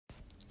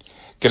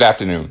Good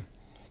afternoon.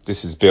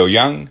 This is Bill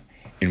Young,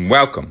 and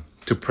welcome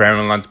to Prayer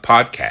and Lunch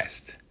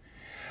Podcast.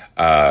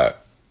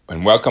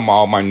 And welcome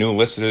all my new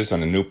listeners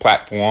on the new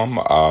platform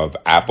of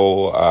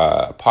Apple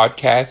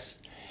Podcasts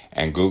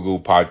and Google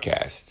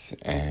Podcasts.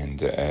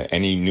 And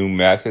any new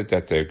method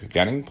that they're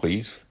getting,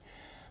 please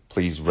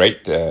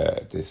rate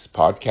this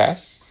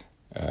podcast.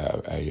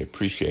 I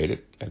appreciate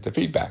it. The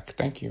feedback.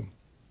 Thank you.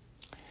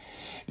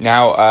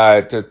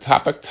 Now, the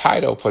topic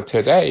title for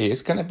today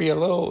is going to be a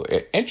little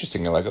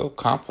interesting, like a little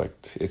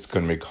conflict. It's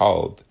going to be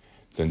called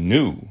The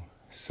New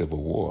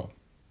Civil War.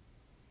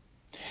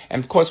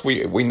 And, of course,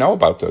 we know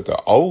about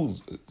the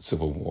old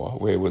Civil War,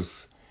 where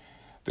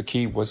the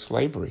key was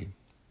slavery.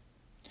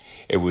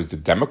 It was the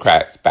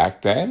Democrats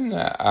back then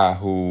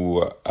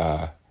who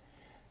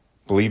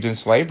believed in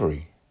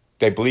slavery.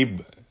 They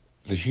believed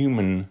the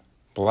human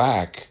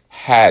black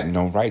had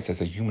no rights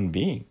as a human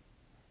being.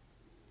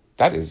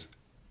 That is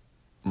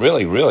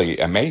really, really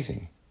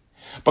amazing.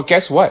 But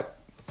guess what?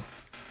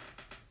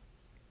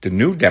 The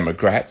new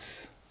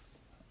Democrats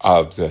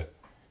of the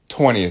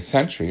 20th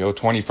century, or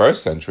 21st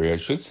century, I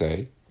should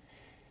say,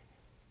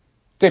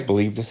 they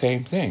believe the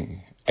same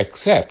thing,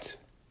 except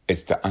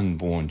it's the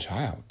unborn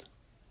child.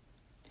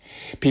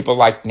 People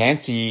like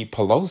Nancy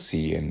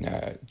Pelosi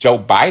and Joe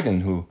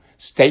Biden who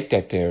state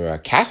that they're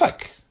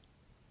Catholic.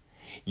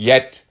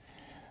 Yet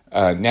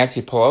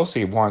Nancy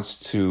Pelosi wants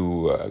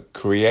to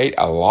create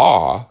a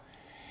law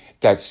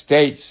that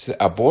states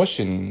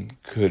abortion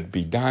could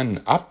be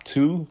done up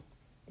to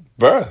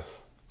birth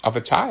of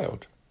a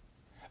child,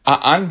 an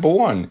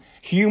unborn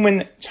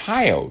human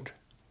child.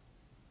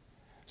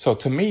 So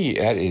to me,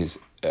 that is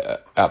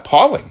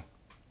appalling.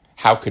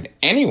 How could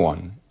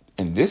anyone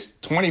in this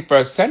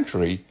 21st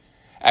century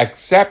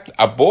accept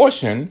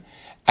abortion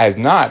as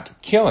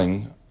not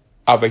killing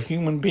of a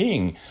human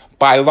being?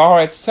 By law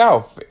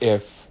itself,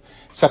 if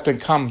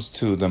something comes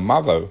to the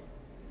mother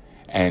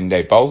and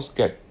they both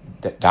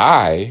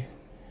die,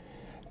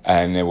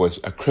 and there was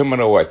a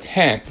criminal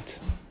attempt,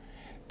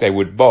 it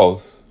would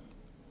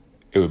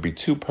be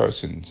two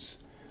persons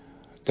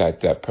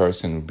that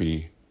person would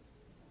be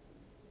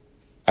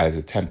as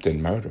attempted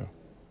murder.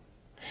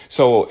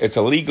 So it's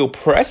a legal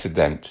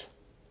precedent,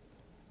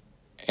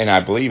 and I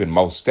believe in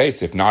most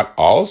states, if not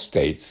all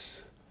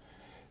states,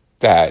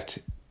 that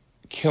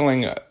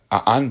killing an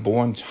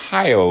unborn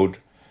child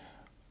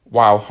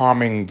while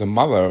harming the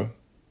mother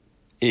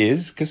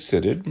is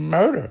considered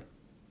murder.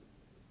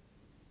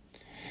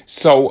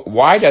 So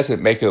why does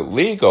it make it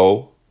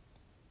legal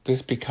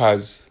just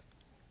because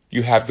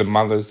you have the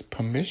mother's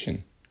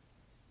permission?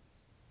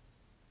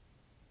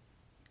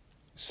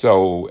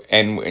 So,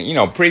 and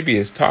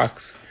previous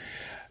talks,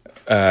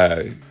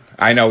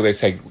 I know they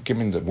say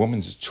giving the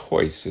woman's a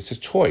choice. It's a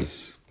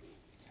choice.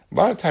 A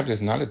lot of times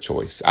it's not a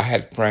choice. I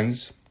had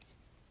friends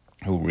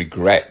who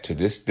regret to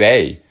this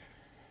day,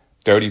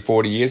 30,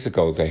 40 years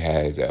ago they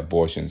had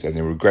abortions, and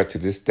they regret to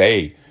this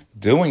day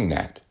doing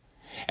that.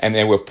 And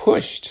they were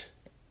pushed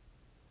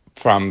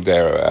from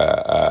their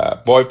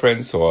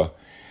boyfriends or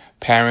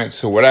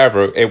parents or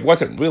whatever. It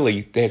wasn't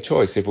really their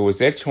choice. If it was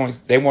their choice,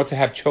 they want to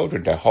have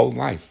children their whole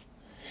life.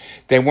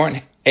 They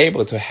weren't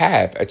able to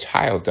have a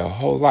child their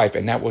whole life,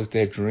 and that was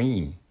their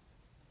dream.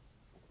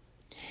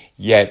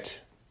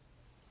 Yet,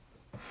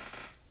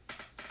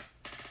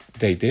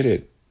 they did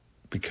it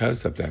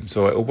because of them.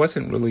 So it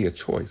wasn't really a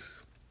choice.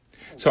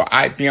 So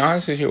I be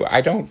honest with you,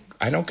 I don't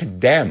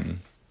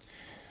condemn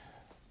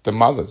the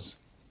mothers,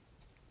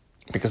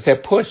 because they're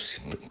pushed.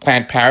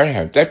 Planned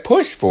Parenthood, they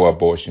push for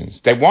abortions.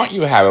 They want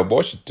you to have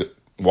abortion.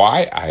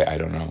 Why? I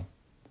don't know.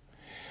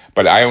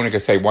 But I only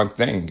can say one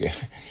thing.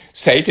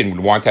 Satan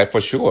would want that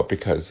for sure,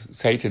 because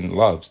Satan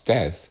loves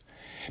death.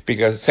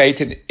 Because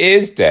Satan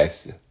is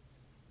death,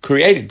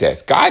 created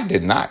death. God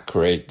did not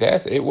create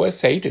death. It was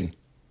Satan.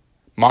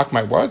 Mark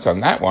my words on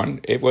that one.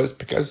 It was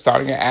because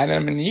starting at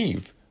Adam and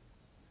Eve.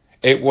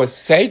 It was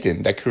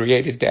Satan that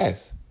created death.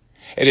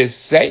 It is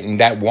Satan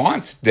that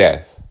wants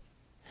death.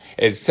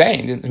 It's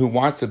Satan who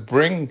wants to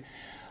bring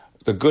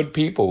the good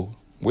people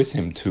with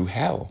him to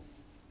hell.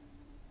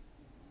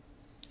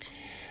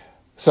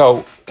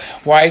 So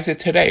why is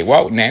it today?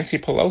 Well, Nancy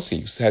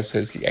Pelosi says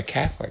she's a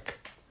Catholic.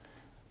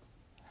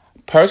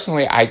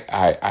 Personally,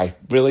 I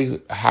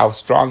really, how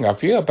strong I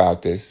feel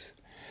about this,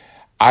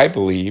 I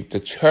believe the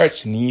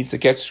church needs to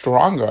get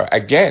stronger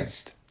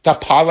against the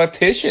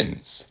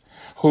politicians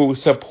who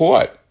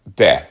support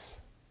death.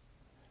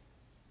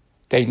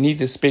 They need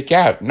to speak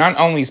out. Not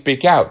only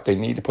speak out, they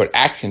need to put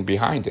action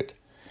behind it.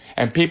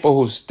 And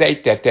people who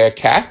state that they're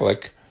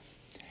Catholic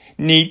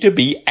need to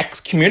be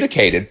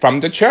excommunicated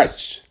from the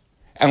church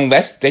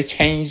unless they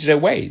change their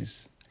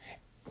ways.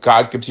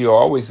 God gives you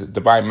always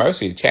divine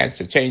mercy, a chance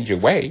to change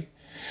your way.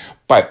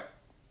 But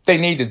they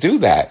need to do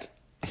that.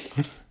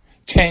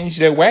 Change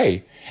their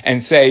way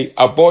and say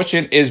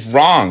abortion is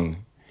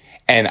wrong.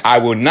 And I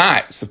will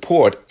not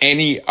support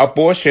any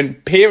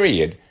abortion,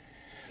 period.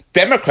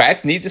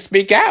 Democrats need to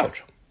speak out.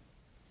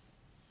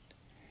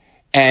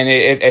 And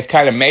it's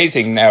kind of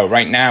amazing now.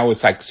 Right now,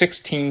 it's like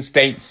 16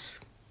 states,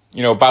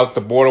 about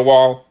the border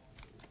wall.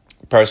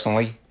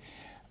 Personally,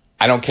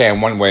 I don't care in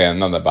one way or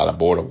another about a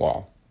border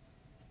wall.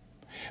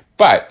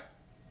 But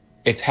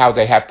it's how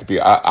they have to be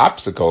an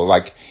obstacle.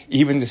 Like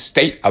even the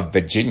state of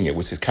Virginia,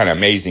 which is kind of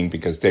amazing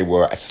because they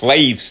were a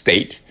slave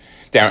state.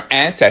 Their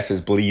ancestors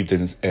believed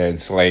in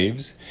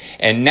slaves.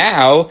 And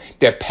now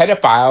they're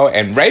pedophile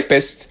and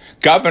rapist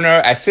governor,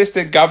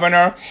 assistant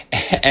governor,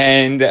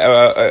 and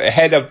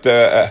head of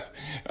the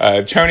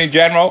attorney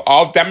general,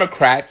 all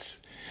Democrats,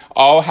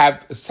 all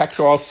have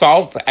sexual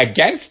assault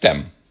against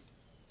them.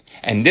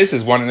 And this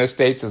is one of the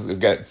states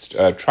against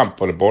Trump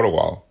for the border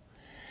wall.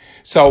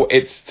 So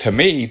it's, to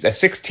me, the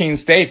 16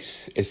 states,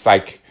 it's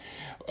like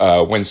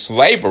when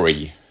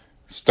slavery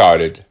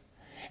started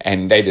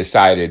and they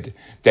decided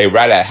they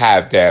rather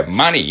have their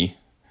money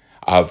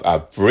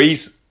of free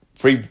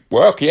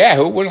work. Yeah,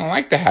 who wouldn't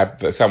like to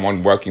have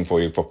someone working for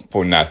you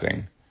for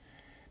nothing?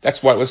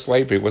 That's what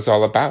slavery was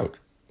all about.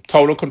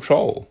 Total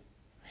control.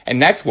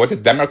 And that's what the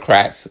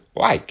Democrats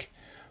like.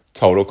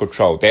 Total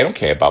control. They don't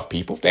care about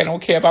people. They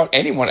don't care about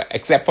anyone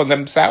except for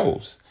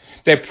themselves.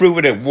 They've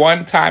proven it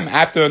one time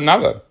after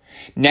another.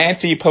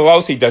 Nancy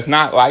Pelosi does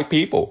not like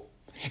people.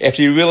 If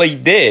she really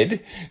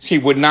did, she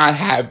would not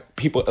have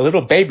people,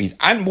 little babies,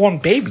 unborn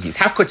babies.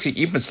 How could she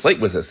even sleep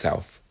with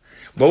herself?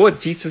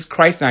 Lord Jesus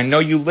Christ, I know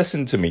you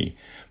listen to me.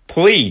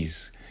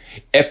 Please,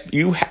 if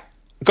you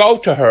go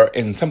to her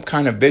in some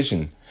kind of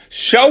vision,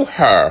 show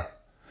her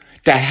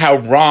that how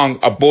wrong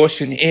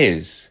abortion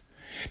is,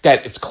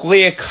 that it's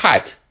clear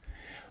cut.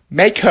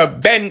 Make her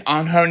bend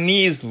on her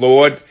knees,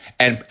 Lord,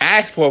 and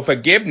ask for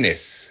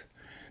forgiveness.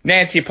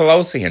 Nancy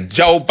Pelosi and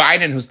Joe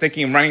Biden, who's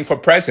thinking of running for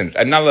president,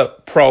 another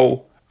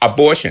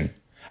pro-abortion.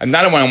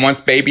 Another one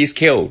wants babies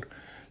killed.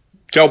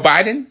 Joe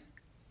Biden,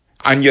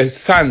 on your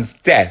son's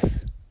death,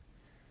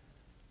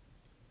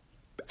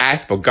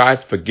 ask for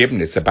God's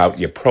forgiveness about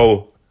your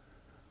pro-abortion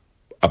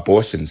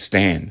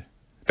stand.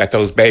 That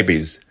those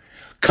babies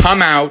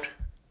come out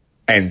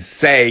and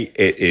say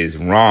it is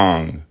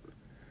wrong.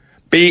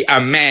 Be a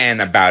man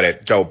about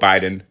it, Joe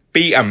Biden.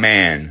 Be a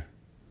man.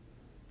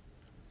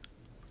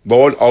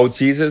 Lord, oh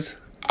Jesus,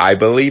 I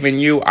believe in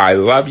you. I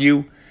love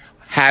you.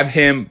 Have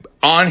him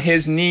on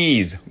his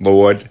knees,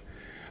 Lord,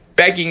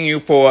 begging you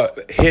for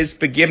his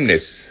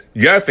forgiveness,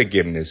 your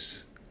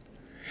forgiveness,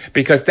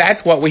 because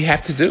that's what we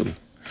have to do.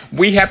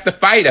 We have to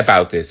fight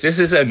about this. This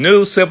is a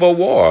new civil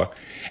war.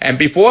 And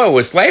before it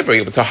was slavery,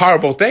 it was a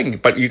horrible thing.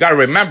 But you got to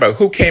remember,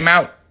 who came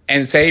out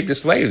and saved the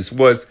slaves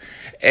was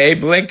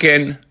Abe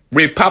Lincoln,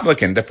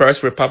 Republican, the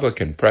first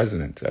Republican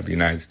president of the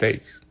United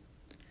States.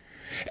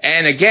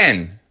 And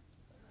again,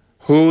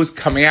 who's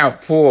coming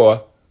out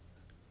for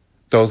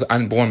those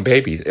unborn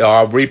babies?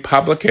 Are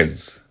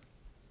Republicans.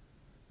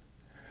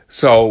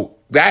 So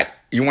that,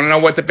 you want to know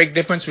what the big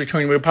difference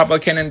between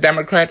Republican and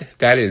Democrat?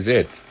 That is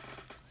it.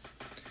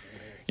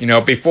 You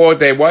know, before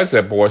there was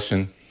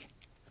abortion,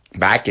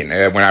 back in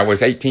when I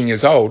was 18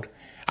 years old,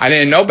 I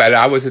didn't know better.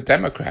 I was a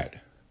Democrat.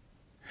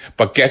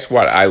 But guess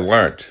what I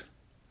learned?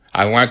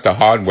 I learned the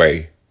hard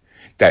way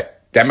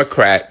that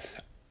Democrats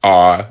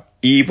are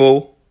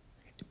evil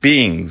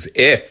beings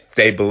if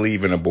they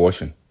believe in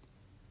abortion.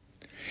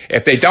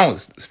 If they don't,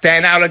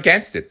 stand out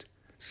against it.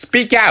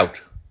 Speak out.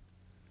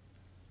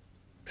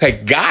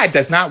 Say, God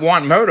does not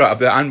want murder of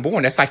the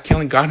unborn. That's like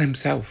killing God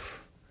himself.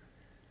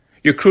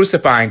 You're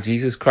crucifying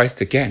Jesus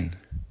Christ again.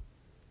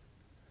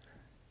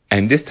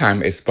 And this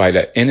time it's by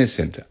the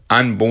innocent,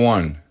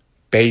 unborn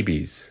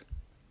babies.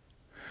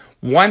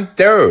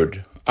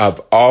 1/3 of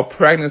all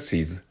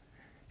pregnancies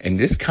in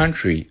this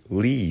country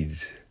leads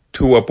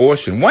to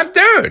abortion.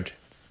 1/3.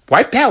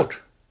 Wiped out.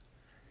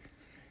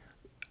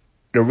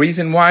 The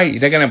reason why,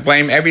 they're going to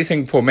blame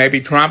everything for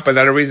maybe Trump or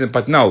other reason,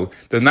 but no,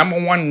 the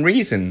number one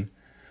reason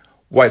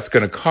what's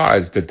going to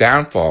cause the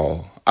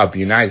downfall of the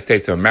United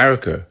States of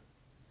America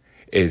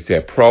is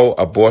their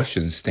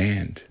pro-abortion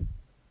stand.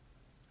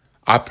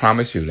 I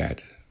promise you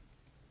that.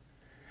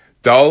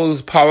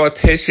 Those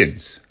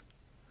politicians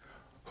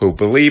who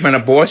believe in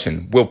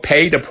abortion will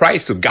pay the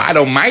price to God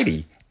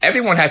Almighty.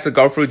 Everyone has to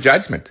go through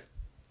judgment.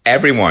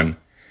 Everyone.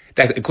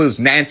 That includes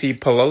Nancy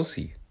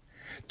Pelosi,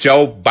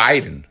 Joe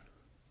Biden,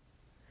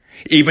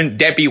 even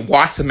Debbie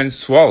Wasserman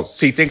Schultz.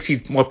 She thinks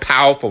she's more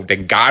powerful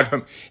than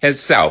God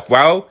himself.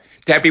 Well,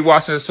 Debbie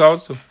Wasserman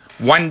Schultz,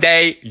 one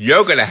day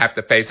you're going to have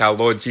to face our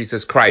Lord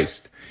Jesus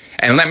Christ.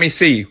 And let me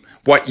see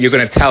what you're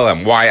going to tell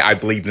him why I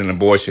believed in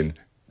abortion.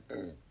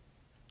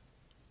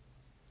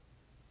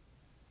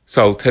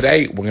 So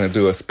today we're going to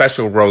do a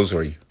special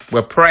rosary.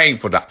 We're praying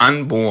for the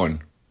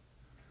unborn.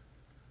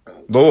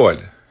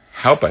 Lord,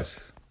 help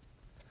us.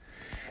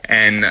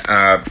 And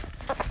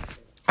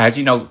as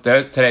you know,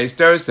 today's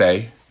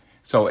Thursday,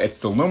 so it's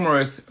the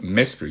numerous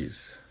mysteries.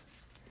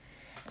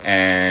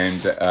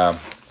 And I'm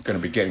going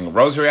to be getting a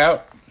rosary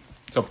out.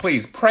 So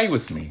please pray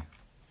with me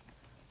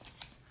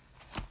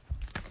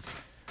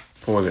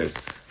for this.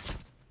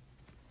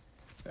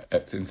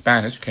 It's in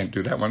Spanish, can't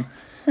do that one.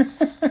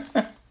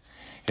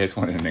 Here's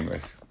one in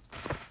English.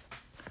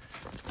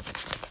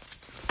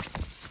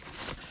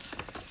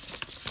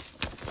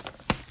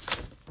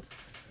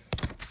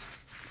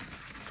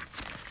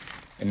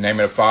 In the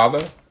name of the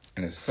Father, and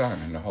and the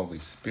Son, and the Holy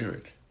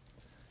Spirit.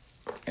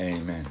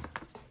 Amen.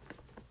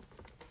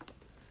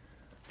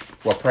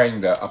 We're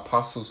praying the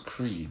Apostles'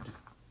 Creed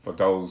for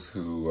those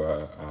who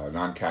are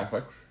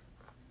non-Catholics.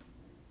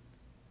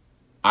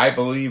 I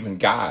believe in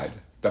God,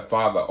 the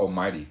Father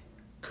Almighty,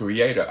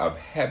 creator of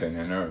heaven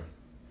and earth,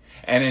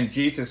 and in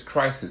Jesus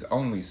Christ, his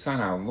only Son,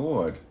 our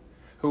Lord,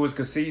 who was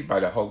conceived by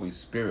the Holy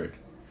Spirit,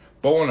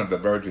 born of the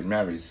Virgin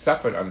Mary,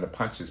 suffered under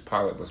Pontius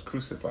Pilate, was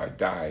crucified,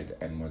 died,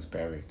 and was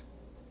buried.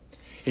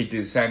 He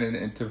descended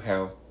into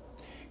hell,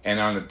 and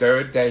on the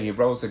third day he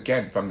rose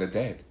again from the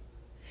dead.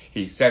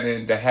 He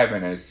ascended into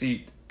heaven and is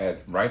seated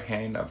at the right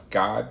hand of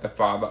God the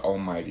Father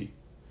Almighty.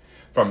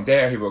 From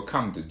there he will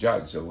come to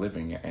judge the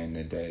living and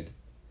the dead.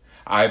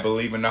 I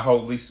believe in the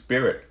Holy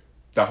Spirit,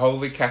 the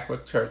Holy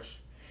Catholic Church,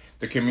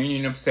 the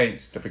communion of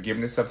saints, the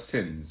forgiveness of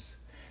sins,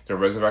 the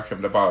resurrection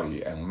of the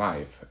body, and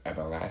life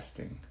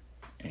everlasting.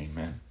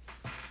 Amen.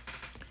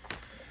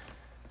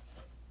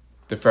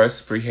 The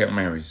first three Hail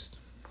Marys.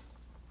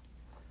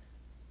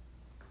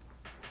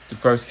 The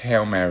first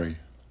Hail Mary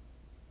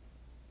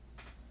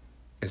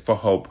is for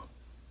hope.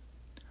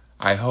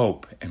 I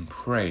hope and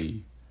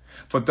pray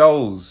for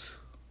those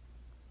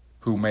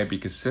who may be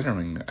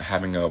considering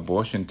having an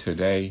abortion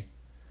today,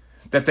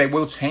 that they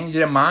will change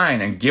their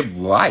mind and give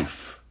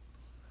life.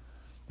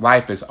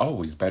 Life is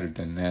always better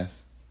than death.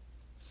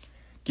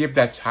 Give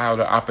that child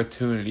an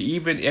opportunity,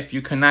 even if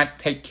you cannot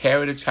take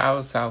care of the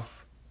child yourself.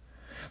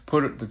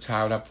 Put the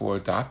child up for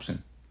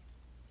adoption.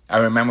 I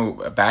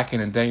remember back in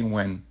the day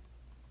when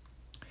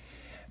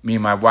me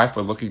and my wife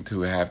were looking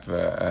to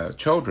have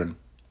children,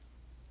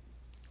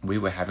 we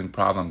were having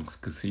problems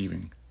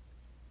conceiving.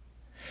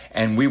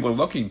 And we were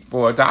looking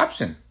for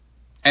adoption.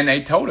 And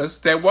they told us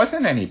there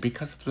wasn't any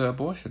because of the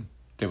abortion.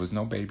 There was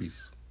no babies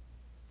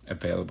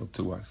available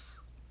to us.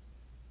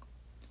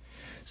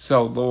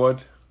 So,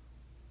 Lord,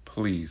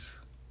 please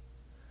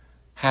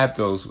have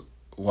those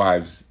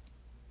wives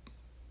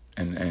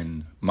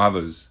and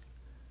mothers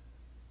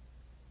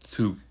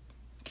to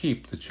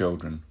keep the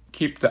children,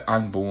 keep the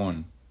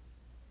unborn.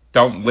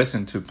 Don't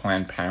listen to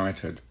Planned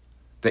Parenthood,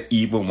 the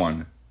evil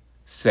one,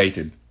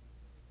 Satan.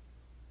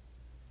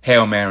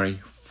 Hail Mary,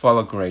 full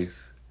of grace,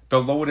 the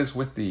Lord is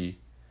with thee.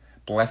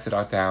 Blessed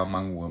art thou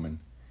among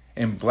women,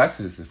 and blessed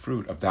is the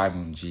fruit of thy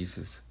womb,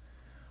 Jesus.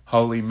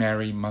 Holy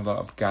Mary, Mother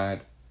of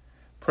God,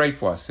 pray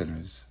for us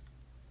sinners,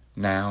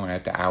 now and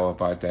at the hour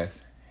of our death.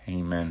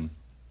 Amen.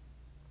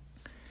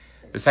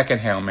 The second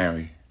Hail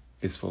Mary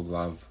is for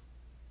love.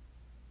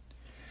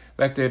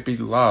 Let there be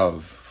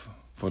love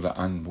for the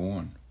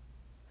unborn.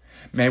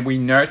 May we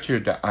nurture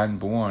the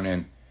unborn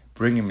and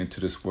bring him into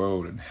this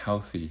world in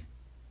healthy,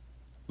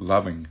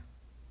 loving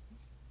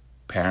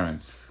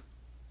parents,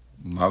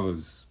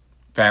 mothers,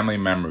 family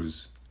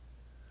members,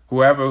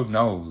 whoever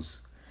knows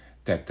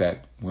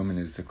that woman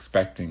is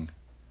expecting.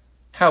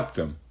 Help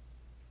them.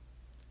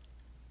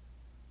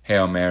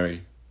 Hail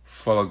Mary,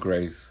 full of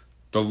grace,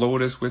 the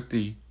Lord is with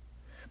thee.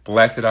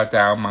 Blessed art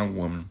thou among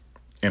women,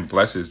 and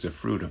blessed is the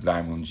fruit of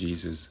thy womb,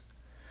 Jesus.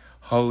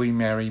 Holy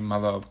Mary,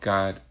 Mother of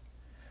God,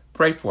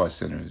 pray for us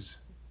sinners,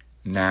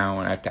 now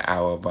and at the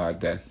hour of our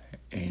death.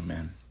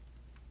 Amen.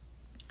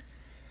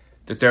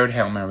 The third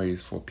Hail Mary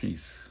is for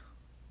peace.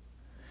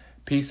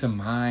 Peace of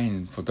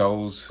mind for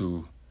those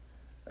who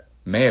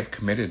may have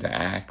committed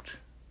the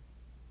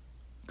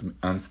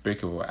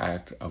unspeakable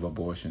act of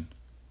abortion.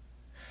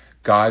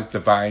 God's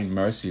divine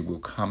mercy will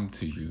come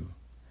to you.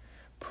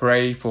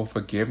 Pray for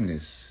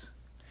forgiveness.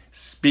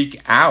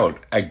 Speak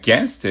out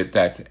against it,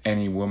 that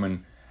any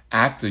woman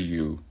after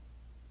you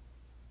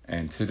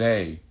and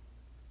today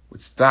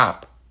would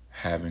stop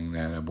having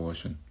that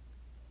abortion.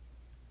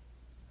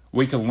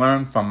 We can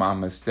learn from our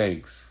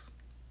mistakes.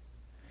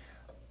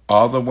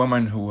 All the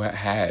women who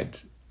had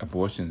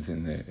abortions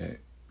in the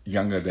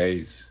younger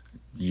days,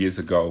 years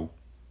ago,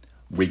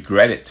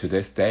 regret it to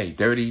this day.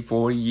 30,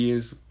 40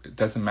 years, it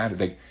doesn't matter.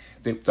 They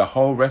the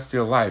whole rest of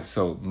their life.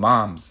 So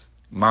moms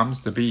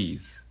to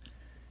bees,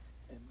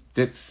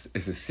 this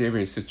is a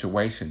serious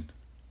situation.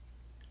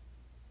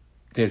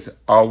 There's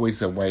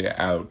always a way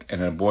out,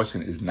 and an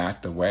abortion is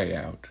not the way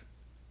out.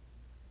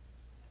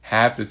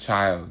 Have the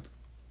child.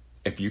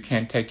 If you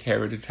can't take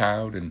care of the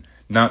child and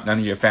none of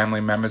your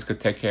family members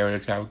could take care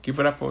of the child, give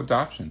it up for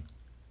adoption.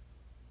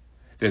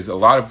 There's a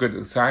lot of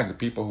good signs of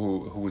people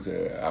who was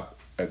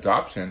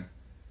adoption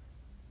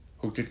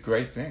who did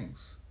great things.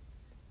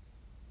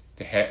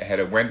 The head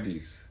of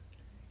Wendy's,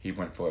 he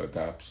went for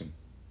adoption.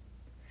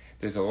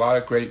 There's a lot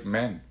of great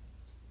men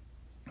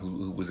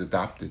who was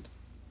adopted.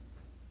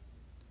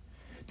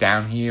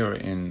 Down here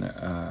in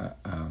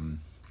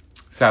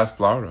South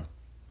Florida,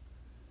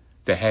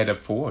 the head of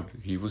Ford,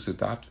 he was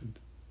adopted.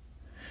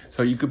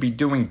 So you could be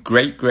doing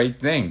great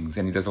things,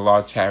 and he does a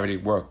lot of charity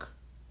work.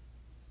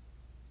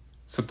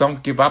 So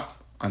don't give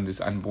up on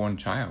this unborn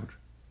child.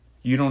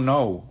 You don't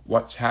know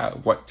what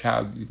child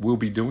will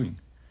be doing.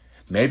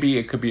 Maybe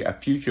it could be a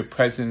future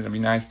president of the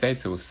United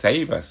States who will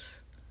save us.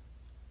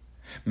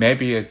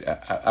 Maybe it's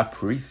a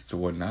priest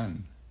or a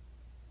nun.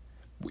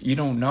 You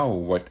don't know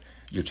what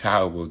your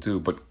child will do,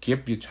 but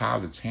give your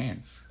child a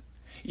chance.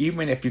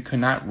 Even if you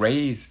cannot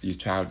raise your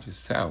child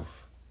yourself,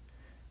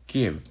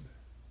 give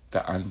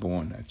the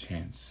unborn a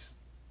chance.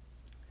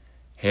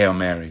 Hail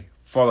Mary,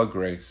 full of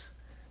grace,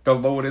 the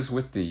Lord is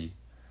with thee.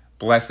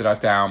 Blessed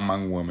art thou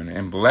among women,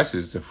 and blessed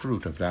is the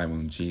fruit of thy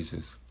womb,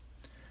 Jesus.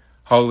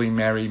 Holy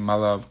Mary,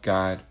 Mother of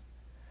God,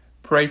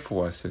 pray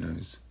for us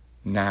sinners,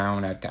 now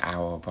and at the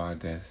hour of our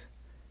death.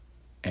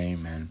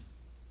 Amen.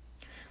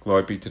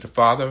 Glory be to the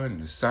Father,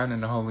 and the Son,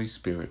 and the Holy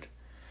Spirit,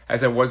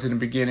 as it was in the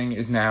beginning,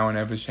 is now, and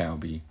ever shall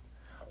be,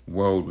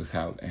 world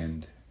without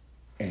end.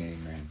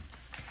 Amen.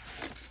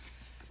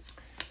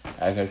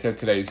 As I said,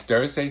 today is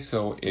Thursday,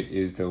 so it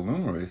is the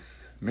Luminous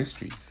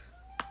Mysteries.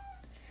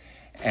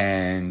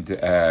 And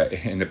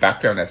in the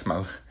background, that's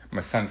my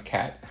son's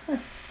cat.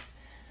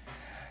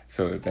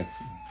 So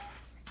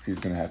he's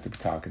going to have to be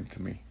talking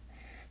to me.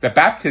 The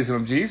baptism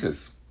of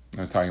Jesus,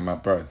 I'm talking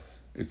about birth,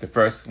 is the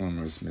first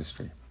luminous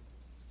mystery.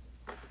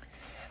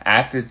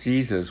 After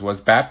Jesus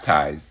was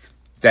baptized,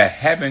 the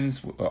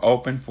heavens were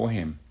opened for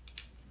him,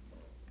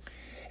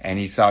 and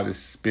he saw the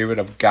Spirit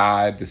of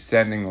God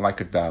descending like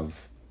a dove,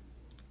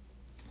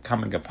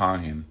 coming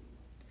upon him.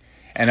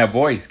 And a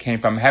voice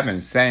came from heaven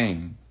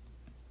saying,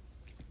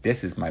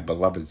 "This is my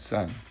beloved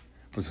Son,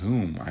 with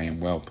whom I am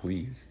well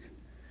pleased."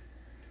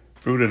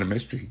 Fruit of the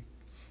mystery,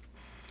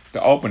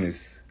 the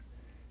openness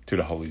to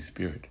the Holy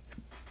Spirit.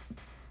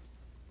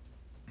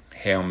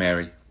 Hail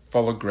Mary,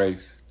 full of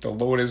grace, the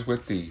Lord is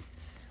with thee.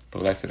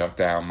 Blessed art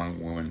thou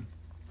among women,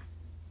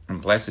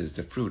 and blessed is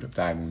the fruit of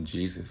thy womb,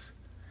 Jesus.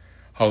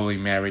 Holy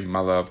Mary,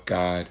 Mother of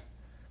God,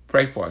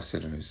 pray for us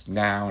sinners,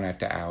 now and at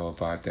the hour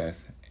of our death.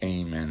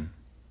 Amen.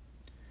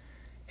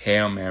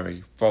 Hail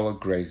Mary, full of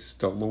grace,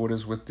 the Lord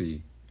is with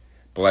thee.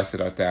 Blessed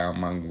art thou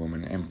among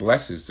women, and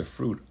blessed is the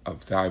fruit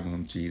of thy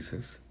womb,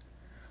 Jesus.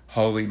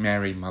 Holy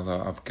Mary, Mother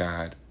of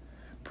God,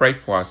 pray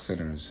for us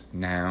sinners,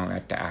 now and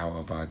at the hour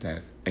of our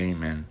death.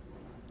 Amen.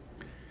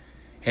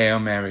 Hail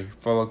Mary,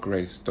 full of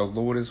grace, the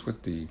Lord is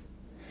with thee.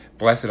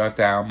 Blessed art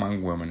thou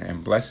among women,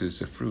 and blessed is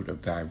the fruit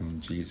of thy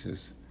womb,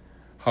 Jesus.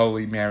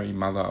 Holy Mary,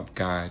 Mother of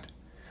God,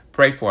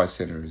 pray for us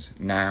sinners,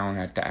 now and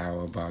at the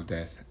hour of our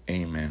death.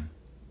 Amen.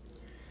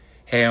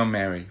 Hail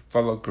Mary,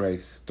 full of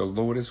grace, the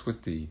Lord is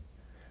with thee.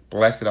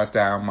 Blessed art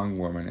thou among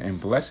women, and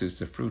blessed is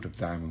the fruit of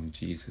thy womb,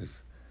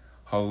 Jesus.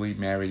 Holy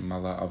Mary,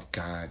 Mother of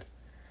God,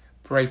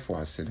 pray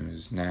for us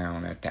sinners, now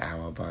and at the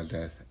hour of our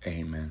death.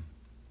 Amen.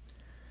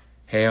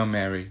 Hail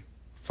Mary,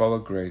 full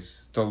of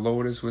grace, the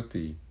Lord is with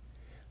thee.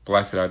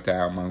 Blessed art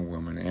thou among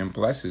women, and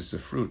blessed is the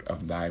fruit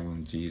of thy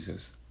womb,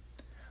 Jesus.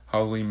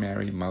 Holy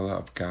Mary, Mother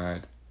of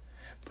God,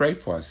 pray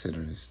for us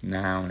sinners,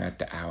 now and at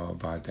the hour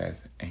of our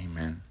death.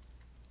 Amen.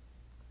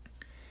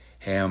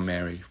 Hail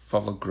Mary,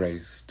 full of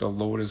grace, the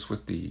Lord is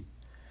with thee.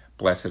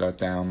 Blessed art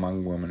thou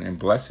among women, and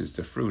blessed is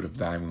the fruit of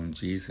thy womb,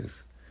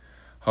 Jesus.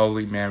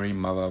 Holy Mary,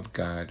 Mother of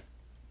God,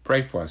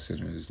 pray for us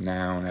sinners,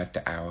 now and at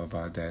the hour of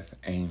our death.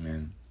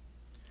 Amen.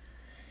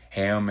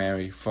 Hail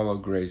Mary, full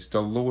of grace,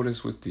 the Lord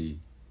is with thee.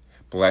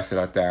 Blessed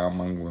art thou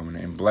among women,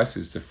 and blessed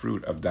is the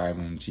fruit of thy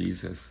womb,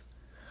 Jesus.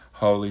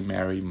 Holy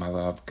Mary,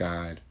 Mother of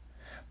God,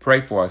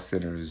 pray for us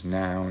sinners,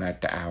 now and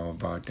at the hour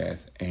of our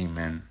death.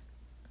 Amen.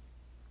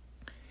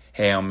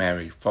 Hail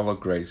Mary, full of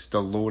grace,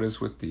 the Lord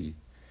is with thee.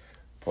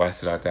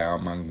 Blessed art thou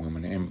among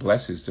women, and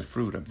blessed is the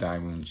fruit of thy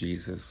womb,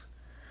 Jesus.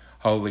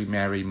 Holy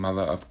Mary,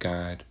 Mother of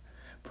God,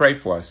 pray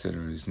for us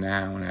sinners,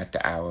 now and at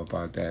the hour of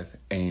our death.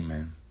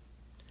 Amen.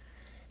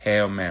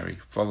 Hail Mary,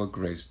 full of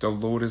grace, the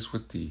Lord is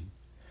with thee.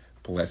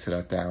 Blessed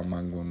art thou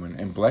among women,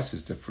 and blessed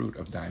is the fruit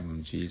of thy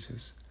womb,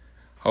 Jesus.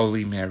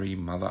 Holy Mary,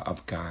 Mother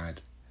of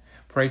God,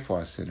 pray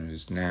for us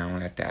sinners, now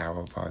and at the hour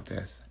of our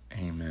death.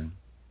 Amen.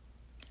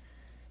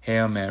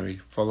 Hail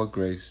Mary, full of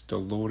grace, the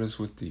Lord is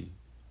with thee.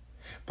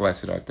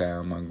 Blessed art thou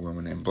among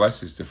women, and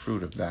blessed is the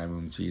fruit of thy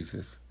womb,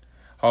 Jesus.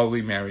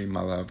 Holy Mary,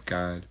 Mother of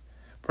God,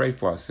 pray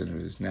for us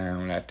sinners, now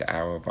and at the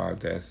hour of our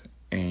death.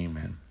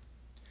 Amen.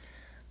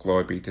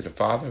 Glory be to the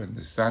Father, and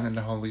the Son, and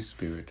the Holy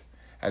Spirit,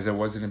 as it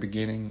was in the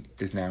beginning,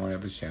 is now, and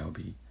ever shall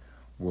be,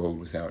 world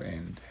without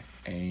end.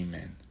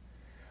 Amen.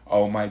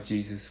 O my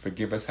Jesus,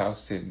 forgive us our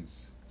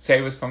sins.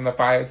 Save us from the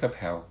fires of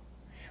hell.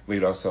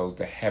 Lead our souls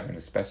to heaven,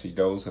 especially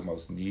those in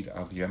most need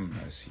of your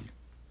mercy.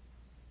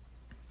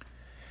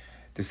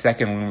 The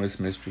second luminous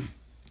mystery,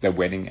 the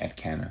wedding at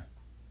Cana.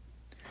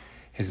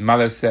 His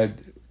mother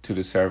said to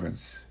the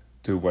servants,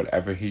 "Do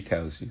whatever he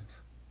tells you."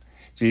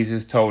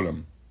 Jesus told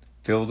them,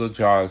 "Fill the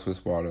jars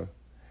with water."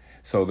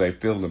 So they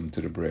filled them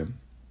to the brim.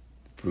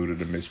 Fruit of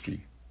the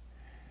mystery.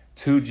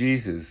 To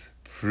Jesus,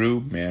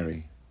 through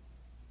Mary.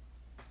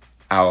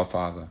 Our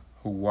Father,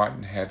 who art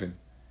in heaven,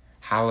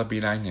 hallowed be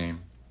thy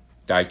name.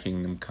 Thy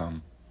kingdom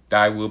come,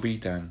 thy will be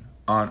done,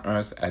 on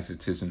earth as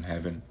it is in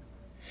heaven.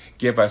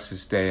 Give us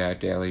this day our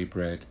daily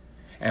bread,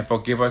 and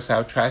forgive us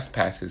our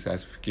trespasses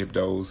as we forgive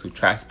those who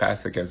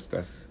trespass against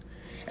us.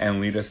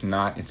 And lead us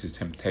not into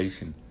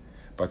temptation,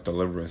 but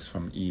deliver us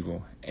from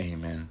evil.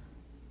 Amen.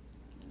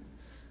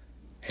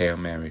 Hail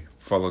Mary,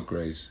 full of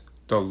grace,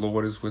 the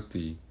Lord is with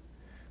thee.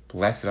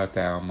 Blessed art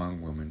thou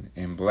among women,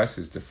 and blessed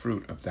is the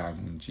fruit of thy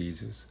womb,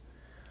 Jesus.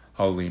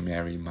 Holy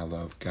Mary, Mother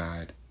of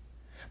God,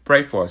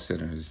 pray for us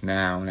sinners,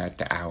 now and at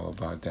the hour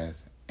of our death.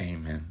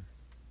 Amen.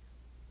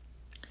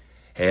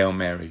 Hail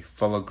Mary,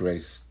 full of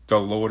grace, the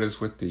Lord is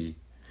with thee.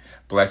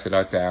 Blessed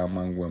art thou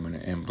among women,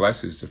 and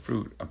blessed is the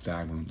fruit of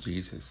thy womb,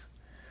 Jesus.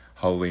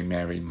 Holy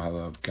Mary,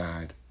 Mother of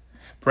God,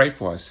 pray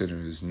for us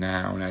sinners,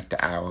 now and at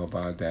the hour of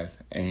our death.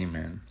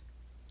 Amen.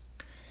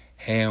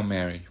 Hail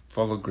Mary,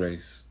 full of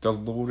grace, the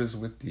Lord is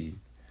with thee.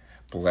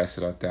 Blessed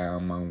art thou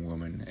among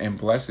women, and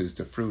blessed is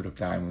the fruit of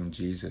thy womb,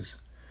 Jesus.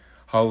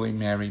 Holy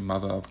Mary,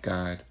 Mother of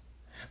God,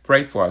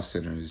 pray for us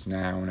sinners,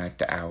 now and at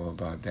the hour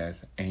of our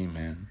death.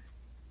 Amen.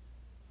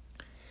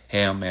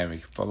 Hail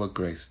Mary, full of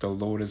grace, the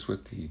Lord is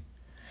with thee.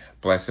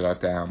 Blessed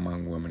art thou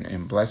among women,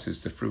 and blessed is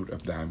the fruit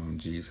of thy womb,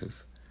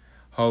 Jesus.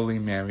 Holy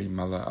Mary,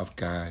 Mother of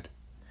God,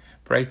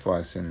 pray for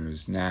us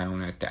sinners, now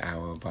and at the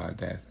hour of our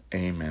death.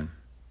 Amen.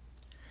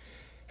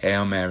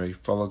 Hail Mary,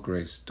 full of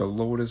grace, the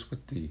Lord is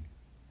with thee.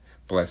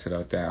 Blessed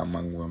art thou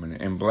among women,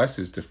 and blessed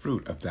is the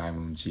fruit of thy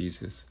womb,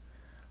 Jesus.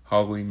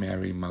 Holy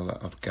Mary, Mother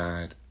of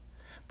God,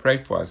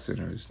 pray for us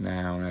sinners,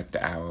 now and at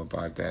the hour of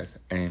our death.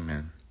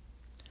 Amen.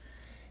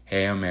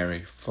 Hail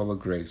Mary, full of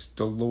grace,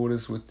 the Lord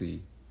is with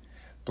thee.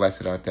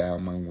 Blessed art thou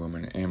among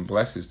women, and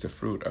blessed is the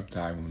fruit of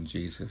thy womb,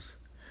 Jesus.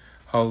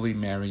 Holy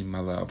Mary,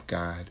 Mother of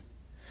God,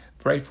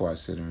 pray for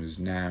us sinners,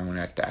 now and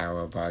at the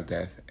hour of our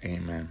death.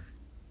 Amen.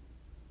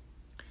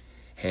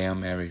 Hail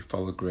Mary,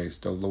 full of grace,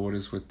 the Lord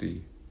is with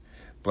thee.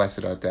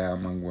 Blessed art thou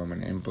among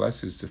women, and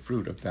blessed is the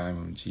fruit of thy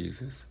womb,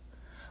 Jesus.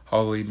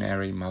 Holy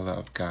Mary, Mother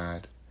of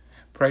God,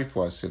 pray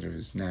for us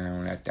sinners, now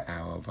and at the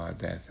hour of our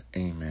death.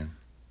 Amen.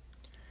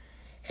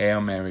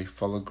 Hail Mary,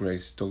 full of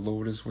grace, the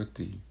Lord is with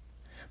thee.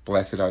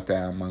 Blessed art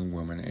thou among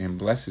women, and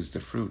blessed is the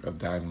fruit of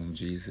thy womb,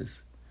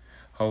 Jesus.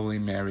 Holy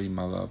Mary,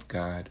 Mother of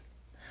God,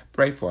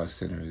 pray for us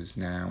sinners,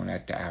 now and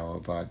at the hour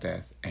of our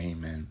death.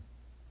 Amen.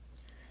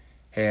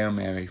 Hail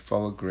Mary,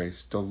 full of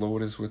grace, the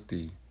Lord is with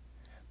thee.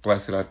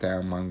 Blessed art thou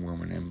among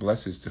women, and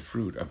blessed is the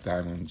fruit of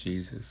thy womb,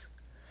 Jesus.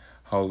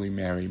 Holy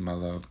Mary,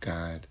 Mother of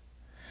God,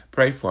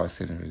 pray for us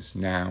sinners,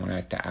 now and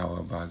at the hour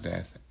of our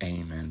death.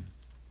 Amen.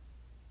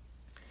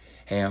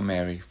 Hail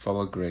Mary,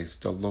 full of grace,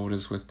 the Lord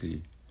is with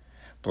thee.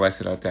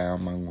 Blessed art thou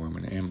among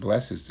women, and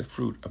blessed is the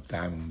fruit of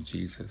thy womb,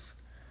 Jesus.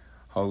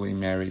 Holy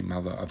Mary,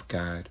 Mother of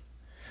God,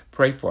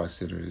 pray for us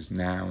sinners,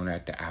 now and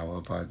at the hour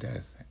of our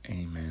death.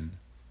 Amen.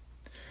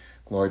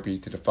 Glory be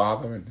to the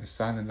Father, and the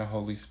Son, and the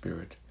Holy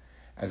Spirit,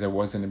 as it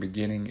was in the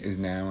beginning, is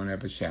now, and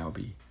ever shall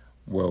be,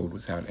 world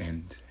without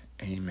end.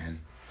 Amen.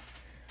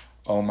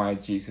 O my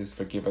Jesus,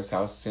 forgive us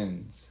our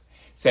sins.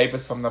 Save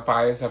us from the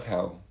fires of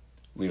hell.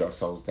 Lead our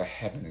souls to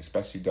heaven,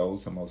 especially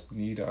those in most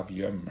need of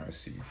your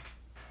mercy.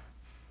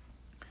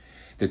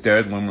 The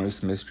third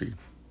luminous mystery,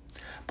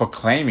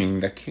 proclaiming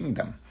the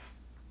kingdom.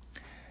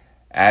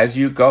 As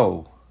you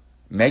go,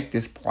 make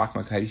this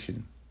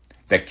proclamation.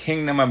 The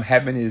kingdom of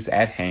heaven is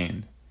at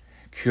hand.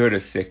 Cure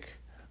the sick,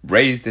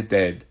 raise the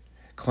dead,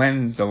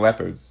 cleanse the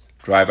lepers,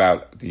 drive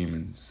out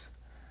demons.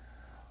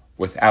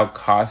 Without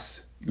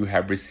cost you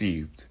have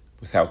received,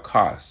 without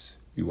cost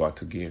you are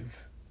to give.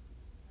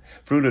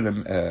 Fruit of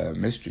the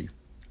mystery,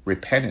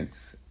 repentance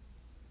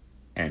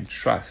and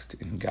trust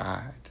in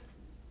God.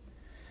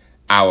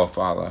 Our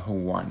Father,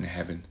 who art in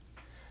heaven,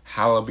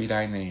 hallowed be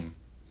thy name.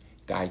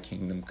 Thy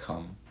kingdom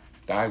come,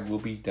 thy will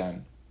be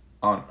done,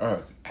 on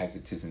earth as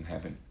it is in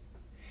heaven.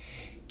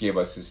 Give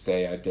us this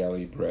day our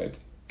daily bread,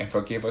 and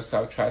forgive us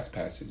our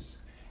trespasses,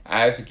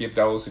 as we give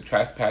those who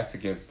trespass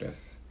against us.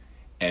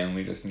 And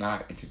lead us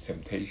not into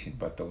temptation,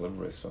 but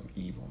deliver us from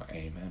evil.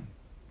 Amen.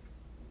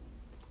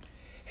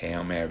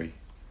 Hail Mary,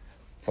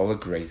 full of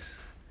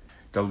grace,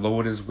 the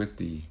Lord is with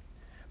thee.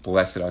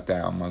 Blessed art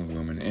thou among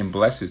women, and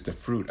blessed is the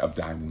fruit of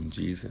thy womb,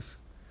 Jesus.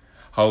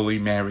 Holy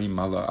Mary,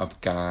 Mother of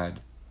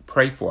God,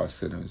 pray for us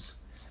sinners,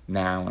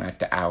 now and at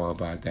the hour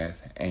of our death.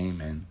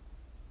 Amen.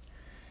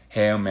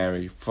 Hail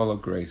Mary, full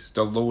of grace,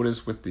 the Lord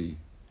is with thee.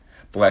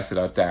 Blessed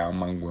art thou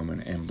among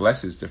women, and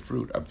blessed is the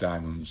fruit of thy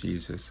womb,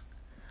 Jesus.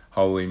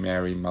 Holy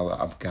Mary, Mother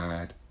of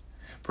God,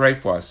 pray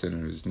for us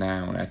sinners,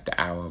 now and at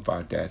the hour of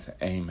our death.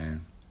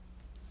 Amen.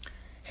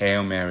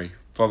 Hail Mary,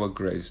 full of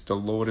grace, the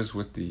Lord is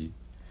with thee.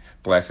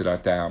 Blessed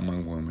art thou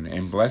among women,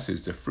 and blessed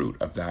is the fruit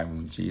of thy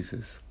womb,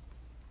 Jesus.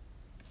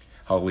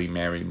 Holy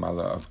Mary,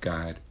 Mother of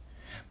God,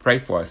 pray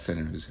for us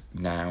sinners,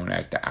 now and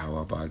at the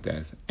hour of our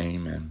death.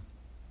 Amen.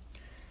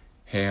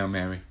 Hail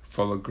Mary,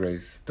 full of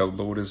grace, the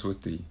Lord is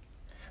with thee.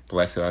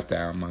 Blessed art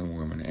thou among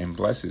women, and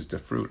blessed is the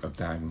fruit of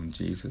thy womb,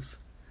 Jesus.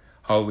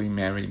 Holy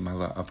Mary,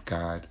 Mother of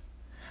God,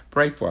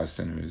 pray for us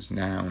sinners,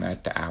 now and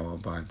at the hour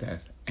of our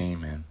death.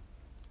 Amen.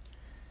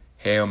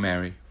 Hail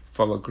Mary,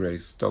 full of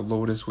grace, the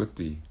Lord is with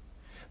thee.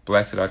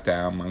 Blessed art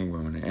thou among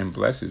women, and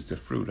blessed is the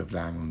fruit of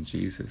thy womb,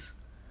 Jesus.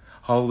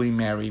 Holy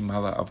Mary,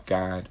 Mother of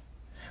God,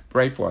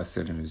 pray for us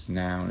sinners,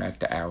 now and at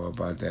the hour of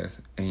our death.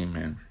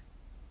 Amen.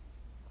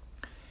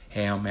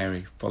 Hail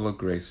Mary, full of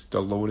grace, the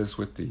Lord is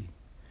with thee.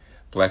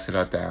 Blessed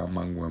art thou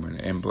among women,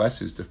 and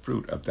blessed is the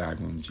fruit of thy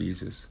womb,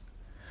 Jesus.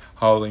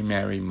 Holy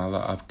Mary, Mother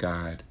of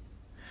God,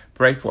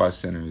 pray for us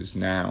sinners,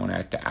 now and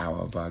at the hour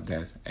of our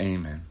death.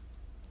 Amen.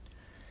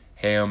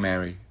 Hail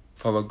Mary,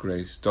 full of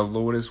grace, the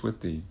Lord is with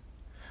thee.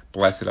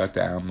 Blessed art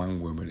thou among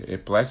women,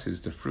 and blessed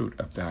is the fruit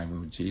of thy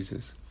womb,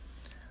 Jesus.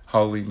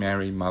 Holy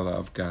Mary, Mother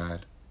of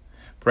God,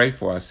 pray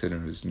for us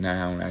sinners,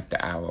 now and at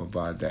the hour of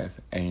our death.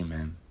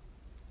 Amen.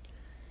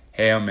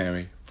 Hail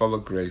Mary, full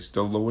of grace,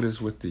 the Lord is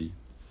with thee.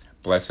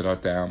 Blessed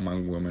art thou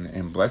among women,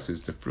 and blessed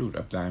is the fruit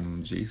of thy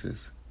womb,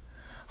 Jesus.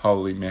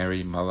 Holy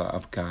Mary, Mother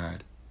of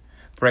God,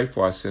 pray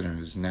for us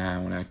sinners,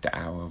 now and at the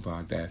hour of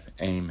our death.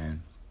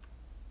 Amen.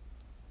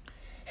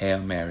 Hail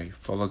Mary,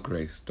 full of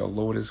grace, the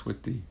Lord is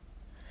with thee.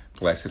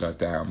 Blessed art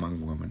thou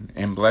among women,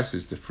 and blessed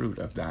is the fruit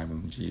of thy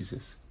womb,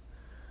 Jesus.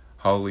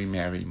 Holy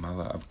Mary,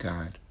 Mother of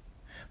God,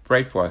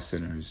 pray for us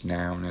sinners,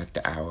 now and at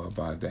the hour of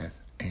our death.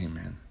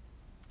 Amen.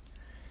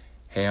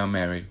 Hail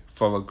Mary,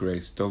 full of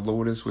grace, the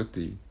Lord is with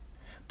thee.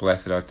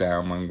 Blessed art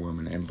thou among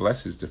women, and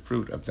blessed is the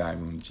fruit of thy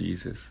womb,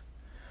 Jesus.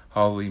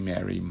 Holy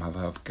Mary,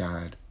 Mother of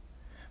God,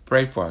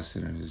 pray for us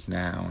sinners,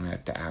 now and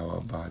at the hour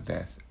of our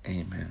death.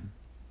 Amen.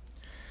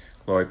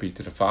 Glory be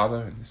to the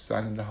Father, and the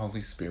Son, and the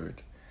Holy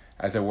Spirit,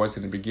 as it was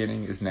in the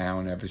beginning, is now,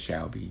 and ever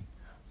shall be,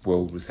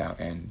 world without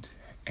end.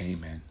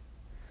 Amen.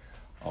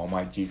 O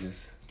my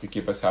Jesus,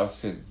 forgive us our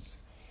sins.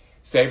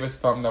 Save us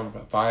from the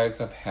fires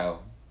of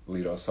hell.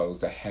 Lead our souls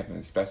to heaven,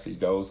 especially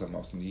those in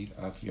most need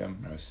of your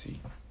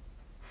mercy.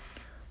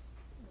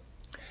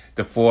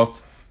 The fourth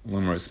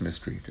luminous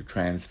mystery, the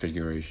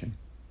Transfiguration.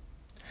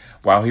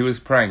 While he was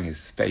praying, his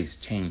face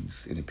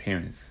changed in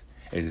appearance,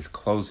 and his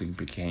clothing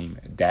became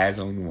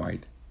dazzling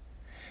white.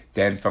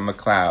 Then from a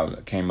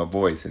cloud came a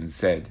voice and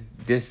said,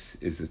 "This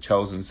is the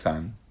chosen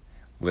Son.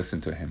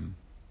 Listen to him."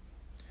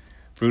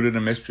 Fruit of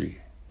the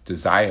mystery,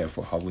 desire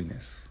for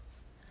holiness.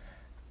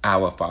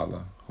 Our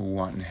Father, who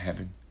art in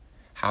heaven,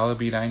 hallowed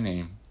be thy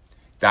name.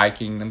 Thy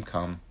kingdom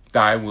come,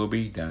 thy will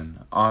be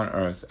done, on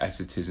earth as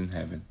it is in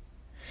heaven.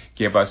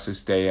 Give us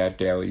this day our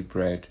daily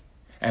bread,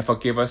 and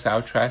forgive us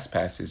our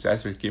trespasses,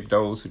 as we forgive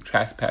those who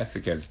trespass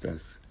against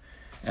us.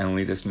 And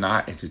lead us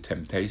not into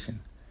temptation,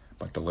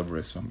 but deliver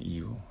us from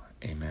evil.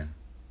 Amen.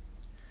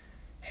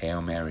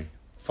 Hail Mary,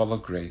 full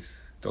of grace,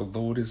 the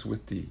Lord is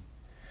with thee.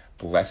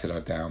 Blessed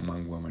art thou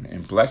among women,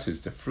 and blessed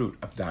is the fruit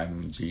of thy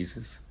womb,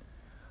 Jesus.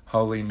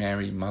 Holy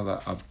Mary,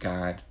 Mother of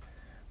God,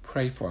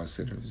 pray for us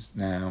sinners,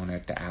 now and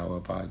at the hour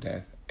of our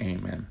death.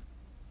 Amen.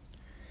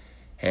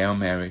 Hail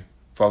Mary,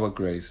 full of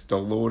grace, the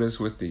Lord is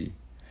with thee.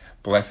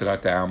 Blessed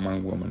art thou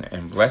among women,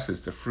 and blessed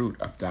is the fruit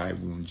of thy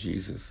womb,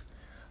 Jesus.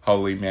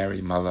 Holy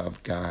Mary, Mother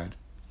of God,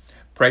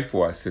 pray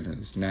for us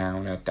sinners, now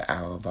and at the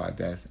hour of our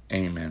death.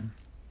 Amen.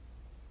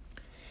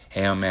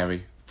 Hail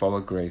Mary, full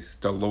of grace,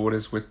 the Lord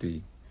is with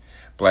thee.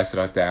 Blessed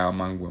art thou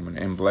among women,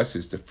 and blessed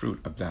is the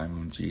fruit of thy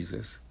womb,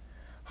 Jesus.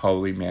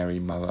 Holy Mary,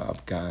 Mother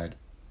of God,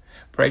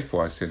 pray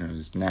for us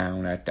sinners, now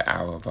and at the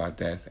hour of our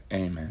death.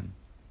 Amen.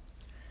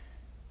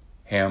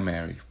 Hail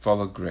Mary,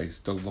 full of grace,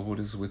 the Lord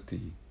is with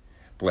thee.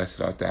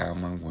 Blessed art thou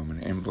among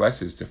women, and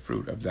blessed is the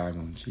fruit of thy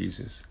womb,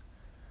 Jesus.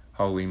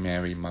 Holy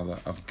Mary, Mother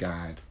of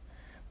God,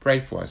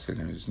 pray for us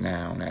sinners,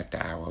 now and at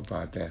the hour of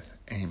our death.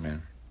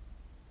 Amen.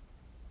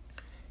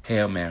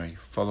 Hail Mary,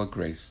 full of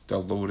grace, the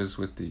Lord is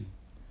with thee.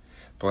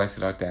 Blessed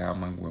art thou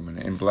among women,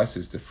 and blessed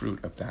is the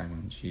fruit of thy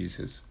womb,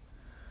 Jesus.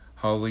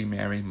 Holy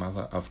Mary,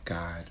 Mother of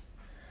God,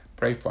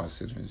 pray for us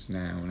sinners,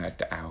 now and at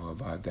the hour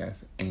of our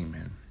death.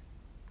 Amen.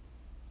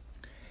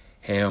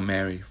 Hail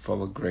Mary,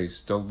 full of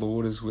grace, the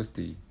Lord is with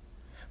thee.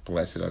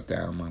 Blessed art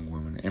thou among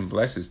women, and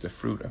blessed is the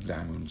fruit of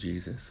thy womb,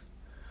 Jesus.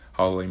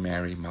 Holy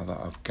Mary, Mother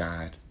of